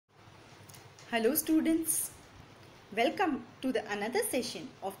Hello students, welcome to the another session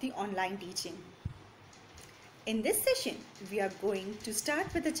of the online teaching. In this session, we are going to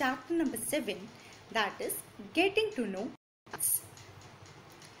start with the chapter number 7, that is getting to know plants.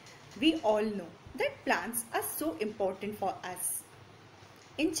 We all know that plants are so important for us.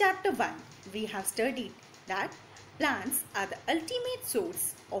 In chapter 1, we have studied that plants are the ultimate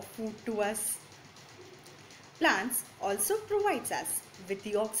source of food to us. Plants also provides us with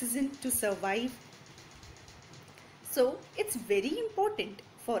the oxygen to survive. So it's very important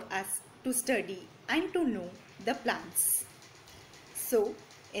for us to study and to know the plants. So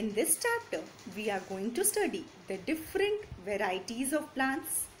in this chapter we are going to study the different varieties of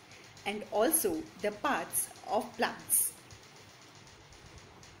plants and also the parts of plants.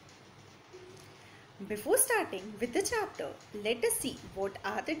 Before starting with the chapter, let us see what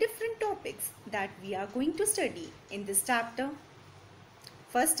are the different topics that we are going to study in this chapter.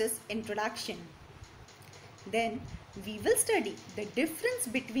 First is introduction. Then we will study the difference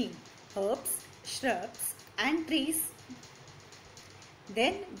between herbs, shrubs and trees.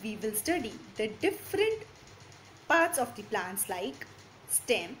 Then we will study the different parts of the plants like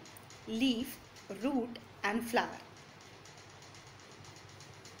stem, leaf, root and flower.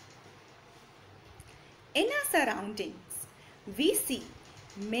 In our surroundings, we see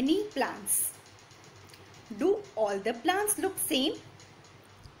many plants. Do all the plants look same?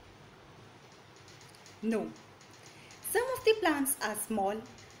 No. Some of the plants are small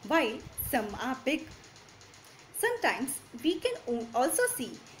while some are big. Sometimes we can also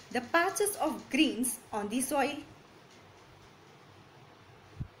see the patches of greens on the soil.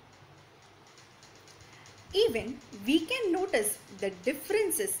 Even we can notice the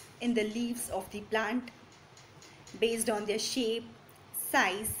differences in the leaves of the plant based on their shape,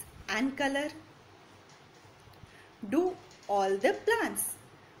 size and color. Do all the plants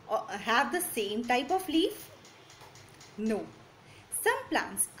have the same type of leaf? No. Some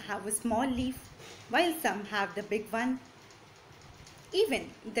plants have a small leaf while some have the big one. Even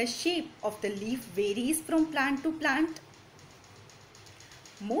the shape of the leaf varies from plant to plant.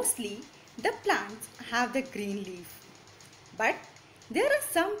 Mostly the plants have the green leaf, but there are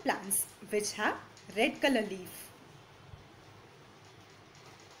some plants which have red color leaf.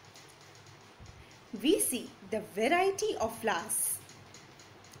 We see the variety of flowers.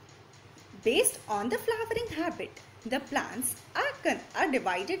 Based on the flowering habit, the plants are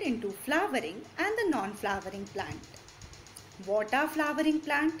divided into flowering and the non-flowering plant. What are flowering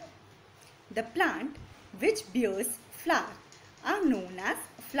plant? The plant which bears flower are known as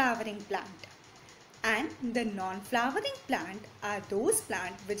flowering plant, and the non-flowering plant are those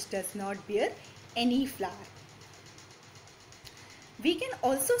plants which does not bear any flower. We can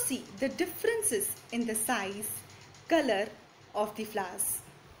also see the differences in the size, color of the flowers.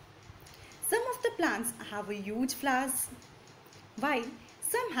 Some of the plants have a huge flowers, while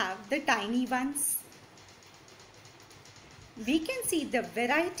some have the tiny ones. We can see the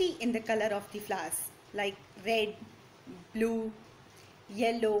variety in the color of the flowers like red, blue,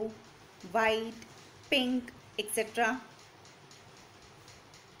 yellow, white, pink, etc.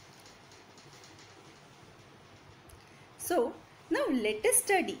 So now let us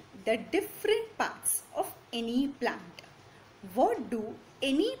study the different parts of any plant. What do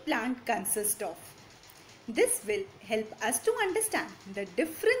any plant consist of? This will help us to understand the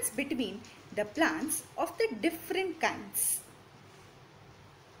difference between the plants of the different kinds.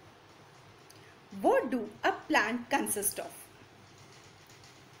 What do a plant consist of?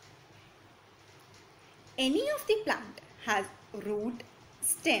 Any of the plant has root,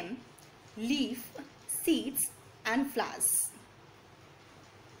 stem, leaf, seeds and flowers.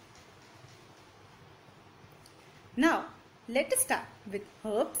 Now let us start with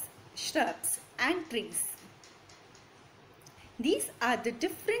herbs, shrubs and trees. These are the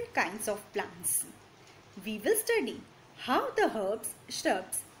different kinds of plants. We will study how the herbs,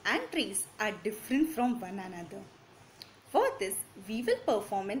 shrubs and trees are different from one another. For this, we will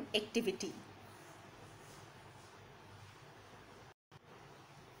perform an activity.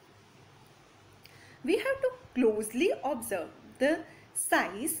 We have to closely observe the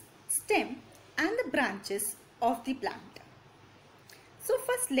size, stem and the branches of the plant. So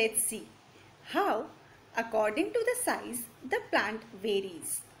first let's see how according to the size the plant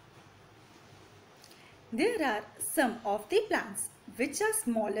varies. There are some of the plants which are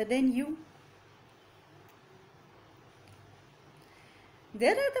smaller than you.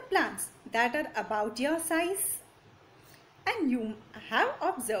 There are the plants that are about your size, and you have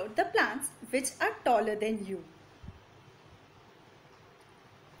observed the plants which are taller than you.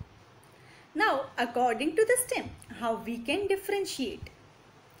 Now according to the stem, how we can differentiate?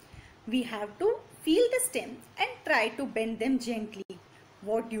 we have to feel the stem and try to bend them gently.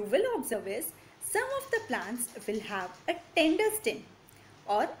 What you will observe is some of the plants will have a tender stem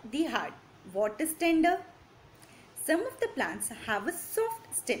or the hard. What is tender? Some of the plants have a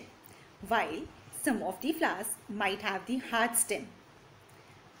soft stem, while some of the flowers might have the hard stem.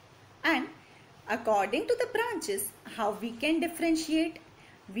 And according to the branches, how we can differentiate?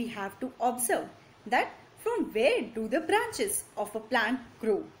 We have to observe that from where do the branches of a plant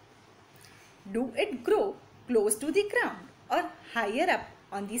grow? Do it grow close to the ground or higher up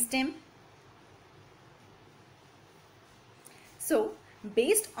on the stem? So,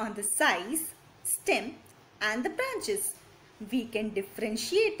 based on the size, stem and the branches, we can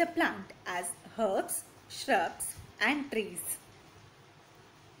differentiate the plant as herbs, shrubs and trees.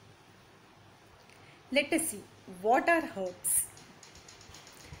 Let us see what are herbs.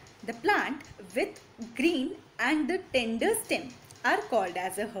 The plant with green and the tender stem are called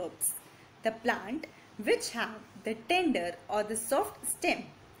as a herbs. The plant which have the tender or the soft stem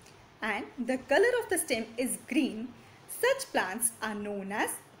and the color of the stem is green, such plants are known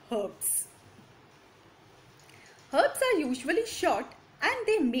as herbs. Herbs are usually short and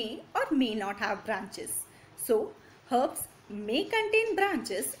they may or may not have branches. So, herbs may contain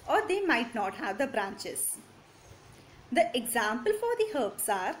branches or they might not have the branches. The example for the herbs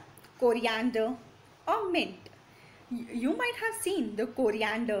are coriander or mint. You might have seen the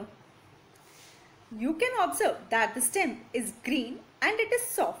coriander. You can observe that the stem is green and it is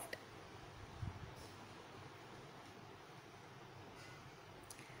soft.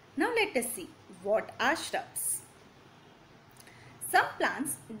 Now let us see what are shrubs. Some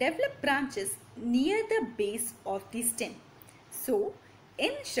plants develop branches near the base of the stem. So,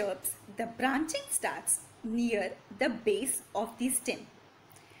 in shrubs, the branching starts near the base of the stem.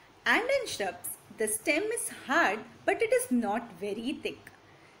 And in shrubs, the stem is hard but it is not very thick.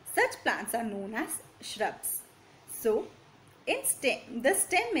 Such plants are known as shrubs. So, the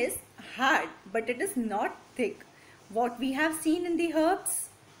stem is hard but it is not thick. What we have seen in the herbs?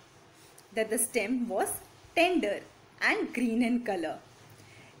 That the stem was tender and green in color.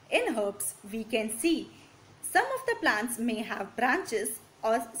 In herbs, we can see some of the plants may have branches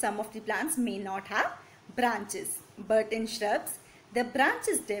or some of the plants may not have branches. But in shrubs, the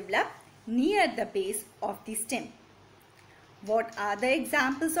branches develop near the base of the stem. What are the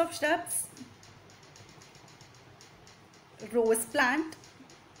examples of shrubs? Rose plant,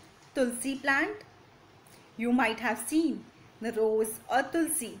 tulsi plant. You might have seen the rose or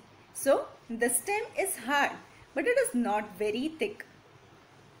tulsi. So, the stem is hard but it is not very thick.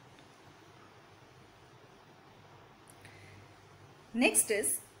 Next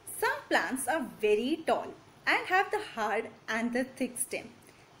is, some plants are very tall and have the hard and the thick stem.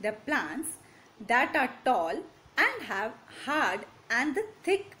 The plants that are tall and have hard and the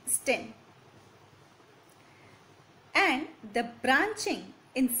thick stem. And the branching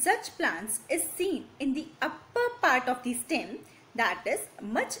in such plants is seen in the upper part of the stem, that is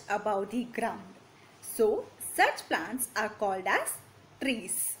much above the ground. So, such plants are called as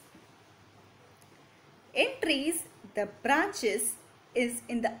trees. In trees, the branches is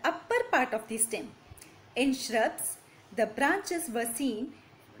in the upper part of the stem. In shrubs, the branches were seen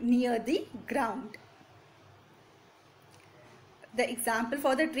near the ground. The example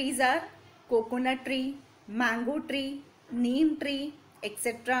for the trees are coconut tree, mango tree, neem tree,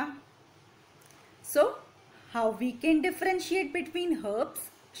 etc. So, how we can differentiate between herbs,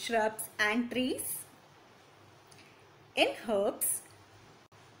 shrubs and trees? In herbs,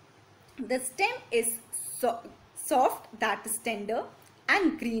 the stem is soft, that is tender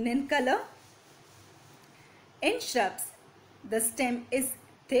and green in color. In shrubs, the stem is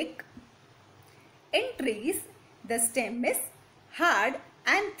thick. In trees, the stem is hard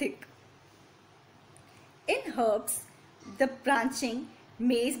and thick. In herbs, the branching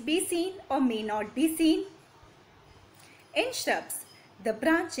may be seen or may not be seen. In shrubs, the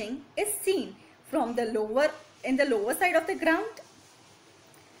branching is seen from the lower side of the ground.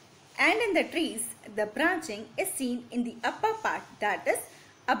 And in the trees, the branching is seen in the upper part, that is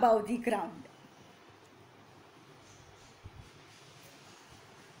above the ground.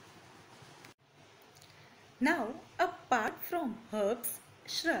 Now, apart from herbs,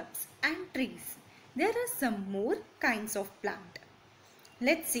 shrubs and trees, there are some more kinds of plant.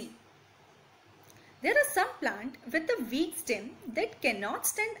 Let's see. There are some plant with a weak stem that cannot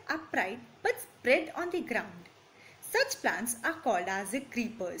stand upright but spread on the ground. Such plants are called as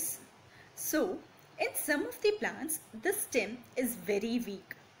creepers. So, in some of the plants, the stem is very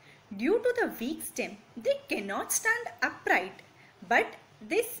weak. Due to the weak stem, they cannot stand upright but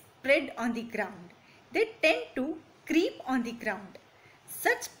they spread on the ground. They tend to creep on the ground.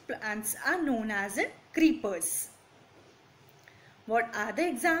 Such plants are known as creepers. What are the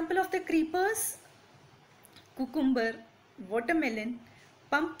example of the creepers? Cucumber, watermelon,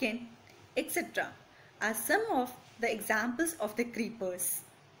 pumpkin, etc. are some of the examples of the creepers.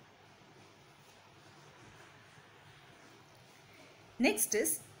 Next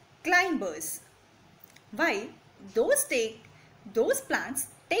is climbers. While those plants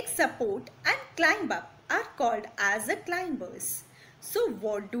take support and climb up are called as the climbers. So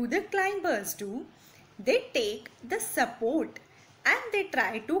what do the climbers do? They take the support and they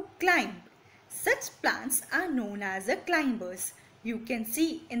try to climb. Such plants are known as the climbers. You can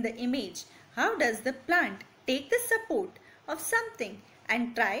see in the image how does the plant take the support of something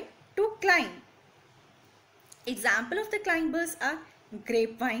and try to climb. Example of the climbers are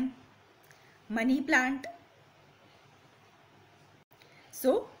grapevine, money plant.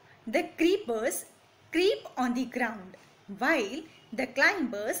 So the creepers creep on the ground while the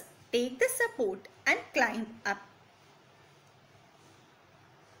climbers take the support and climb up.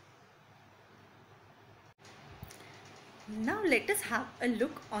 Now let us have a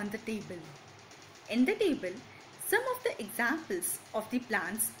look on the table. In the table, some of the examples of the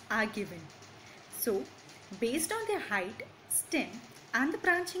plants are given. So, based on their height, stem and the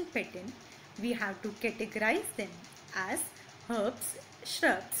branching pattern, we have to categorize them as herbs,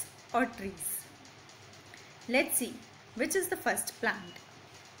 shrubs or trees. Let's see which is the first plant.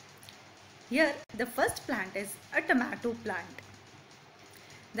 Here, the first plant is a tomato plant.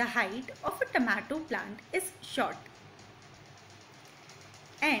 The height of a tomato plant is short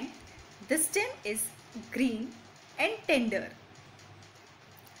and the stem is green and tender.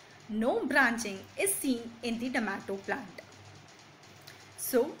 No branching is seen in the tomato plant.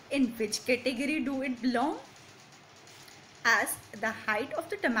 So, in which category do it belong? As the height of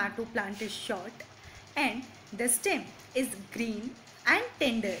the tomato plant is short and the stem is green and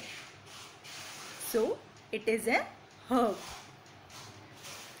tender. So, it is a herb.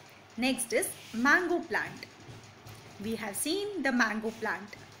 Next is mango plant. We have seen the mango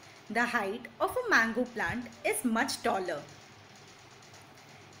plant. The height of a mango plant is much taller.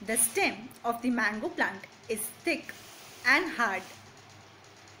 The stem of the mango plant is thick and hard.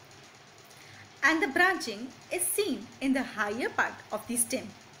 And the branching is seen in the higher part of the stem,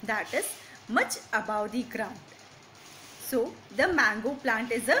 that is much above the ground. So, the mango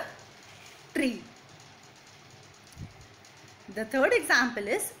plant is a tree. The third example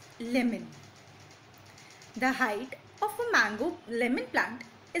is lemon. The height of a mango lemon plant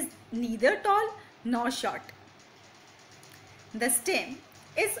is neither tall nor short. The stem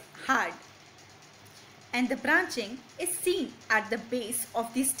is hard and the branching is seen at the base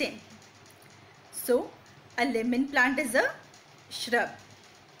of the stem. So, a lemon plant is a shrub.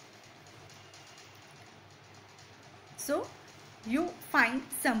 So, you find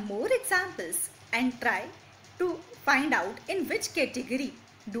some more examples and try to find out in which category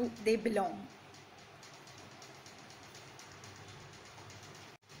do they belong.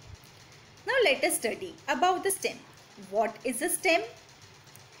 Now let us study about the stem. What is a stem?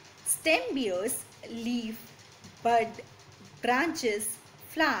 Stem bears leaf, bud, branches,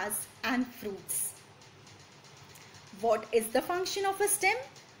 flowers and fruits. What is the function of a stem?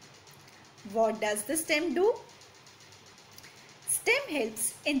 What does the stem do? Stem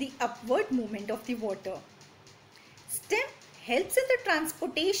helps in the upward movement of the water. Stem helps in the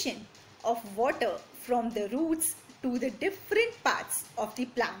transportation of water from the roots to the different parts of the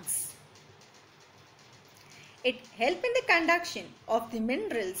plants. It helps in the conduction of the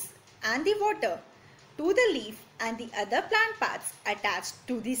minerals and the water to the leaf and the other plant parts attached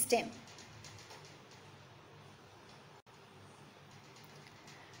to the stem.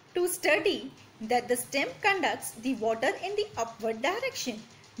 To study that the stem conducts the water in the upward direction,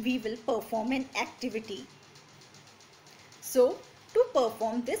 we will perform an activity. So, to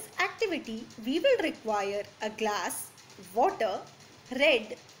perform this activity, we will require a glass, water,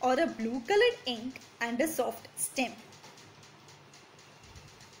 red or a blue colored ink and a soft stem.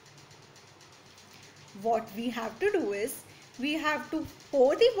 What we have to do is, we have to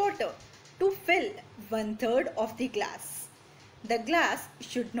pour the water to fill 1/3 of the glass. The glass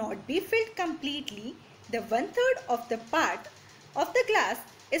should not be filled completely. The 1/3 of the part of the glass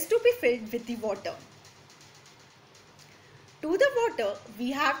is to be filled with the water. To the water,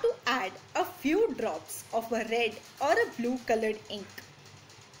 we have to add a few drops of a red or a blue colored ink.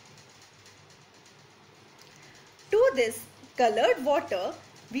 To this colored water,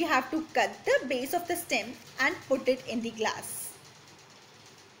 we have to cut the base of the stem and put it in the glass.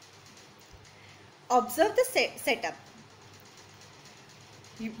 Observe the setup.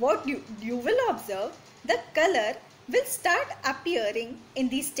 What you will observe, the color will start appearing in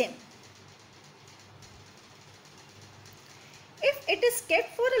the stem. If it is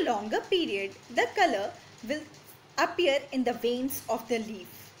kept for a longer period, the color will appear in the veins of the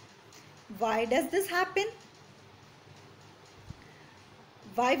leaf. Why does this happen?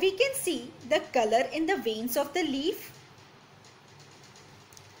 Why we can see the color in the veins of the leaf?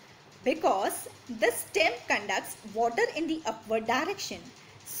 Because the stem conducts water in the upward direction.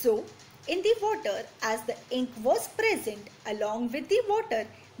 So, in the water, as the ink was present along with the water,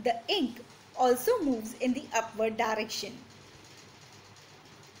 the ink also moves in the upward direction.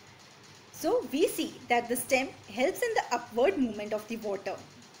 So, we see that the stem helps in the upward movement of the water.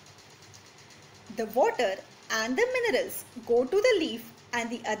 The water and the minerals go to the leaf and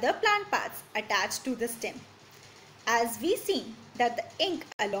the other plant parts attached to the stem. As we see that the ink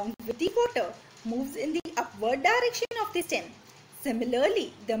along with the water moves in the upward direction of the stem.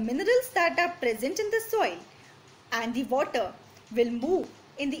 Similarly, the minerals that are present in the soil and the water will move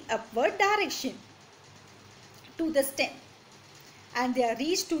in the upward direction to the stem, and they are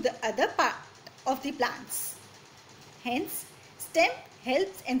reached to the other part of the plants. Hence, stem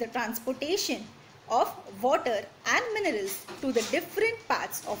helps in the transportation of water and minerals to the different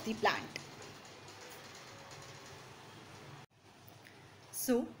parts of the plant.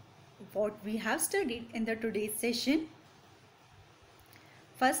 So, what we have studied in the today's session?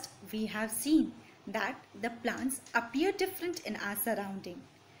 First, we have seen that the plants appear different in our surrounding.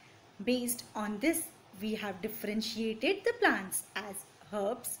 Based on this, we have differentiated the plants as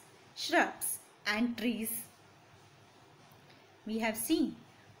herbs, shrubs and trees. We have seen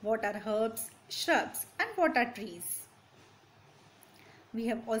what are herbs, shrubs and what are trees. We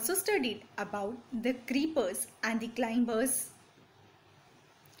have also studied about the creepers and the climbers.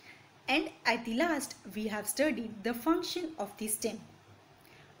 And at the last, we have studied the function of the stem.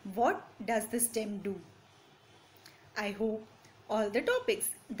 What does the stem do? I hope all the topics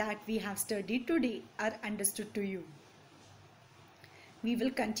that we have studied today are understood to you. We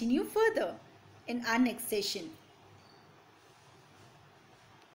will continue further in our next session.